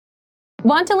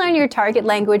Want to learn your target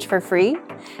language for free?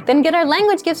 Then get our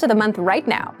language gifts of the month right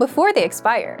now, before they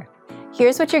expire.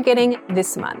 Here's what you're getting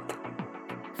this month.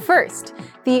 First,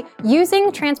 the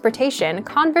Using Transportation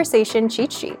Conversation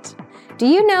Cheat Sheet. Do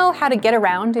you know how to get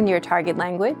around in your target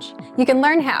language? You can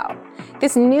learn how.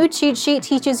 This new cheat sheet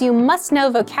teaches you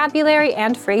must-know vocabulary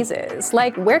and phrases,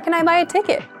 like where can I buy a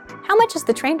ticket? How much is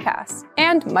the train pass?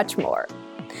 And much more.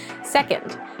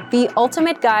 Second, the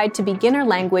Ultimate Guide to Beginner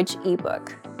Language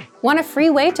ebook. Want a free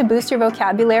way to boost your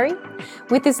vocabulary?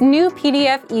 With this new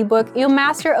PDF ebook, you'll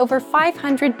master over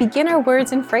 500 beginner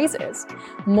words and phrases,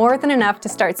 more than enough to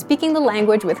start speaking the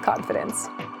language with confidence.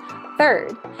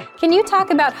 Third, can you talk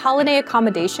about holiday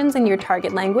accommodations in your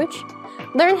target language?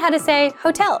 Learn how to say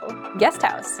hotel, guest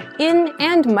house, inn,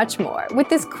 and much more with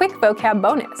this quick vocab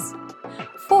bonus.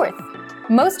 Fourth,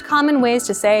 most common ways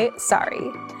to say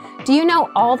sorry. Do you know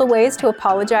all the ways to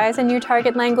apologize in your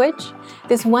target language?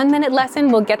 This 1-minute lesson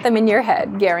will get them in your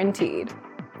head, guaranteed.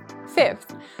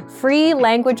 Fifth, free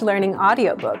language learning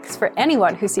audiobooks for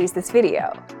anyone who sees this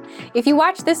video. If you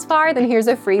watch this far, then here's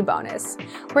a free bonus.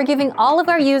 We're giving all of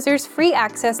our users free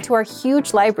access to our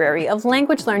huge library of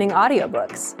language learning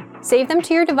audiobooks. Save them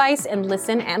to your device and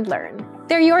listen and learn.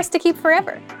 They're yours to keep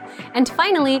forever. And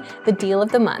finally, the deal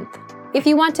of the month. If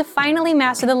you want to finally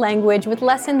master the language with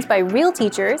lessons by real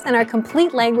teachers and our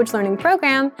complete language learning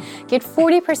program, get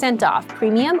 40% off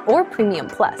Premium or Premium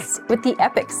Plus with the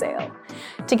Epic sale.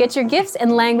 To get your gifts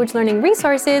and language learning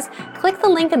resources, click the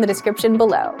link in the description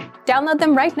below. Download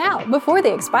them right now before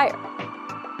they expire.